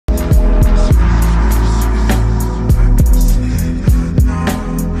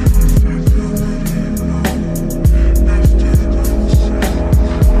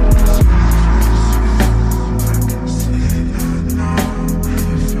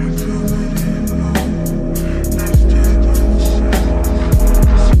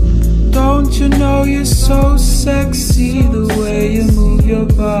sexy the way you move your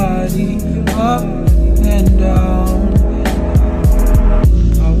body up and down.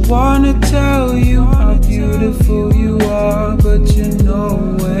 I wanna tell you how beautiful you are, but you're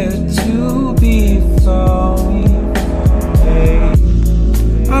nowhere to be found. Hey,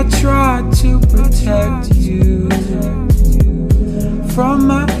 I tried to protect you from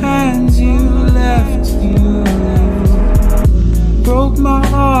my hands, you left you. Broke my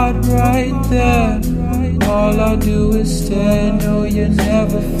heart right there. All I do is stare, no you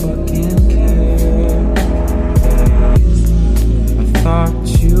never fucking care. I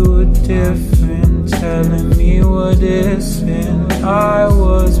thought you were different, telling me what isn't. I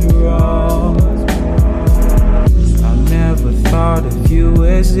was wrong. I never thought of you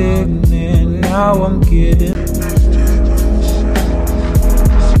as ignorant. Now I'm getting.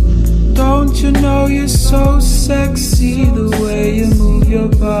 Don't you know you're so sexy the way you move your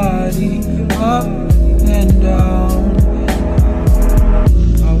body up and down.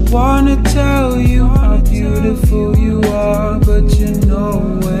 I wanna tell you how beautiful you are, but you're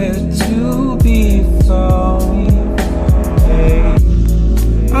nowhere to be found. Hey,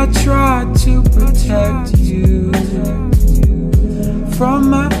 I tried to protect you from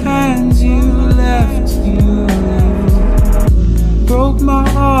my hands, you left you. Broke my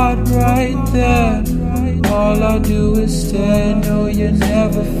heart right there. All I do is stare, no you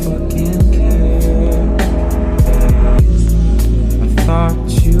never fucking care. I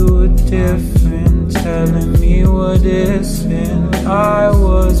thought you were different, telling me what isn't. I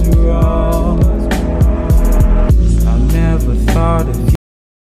was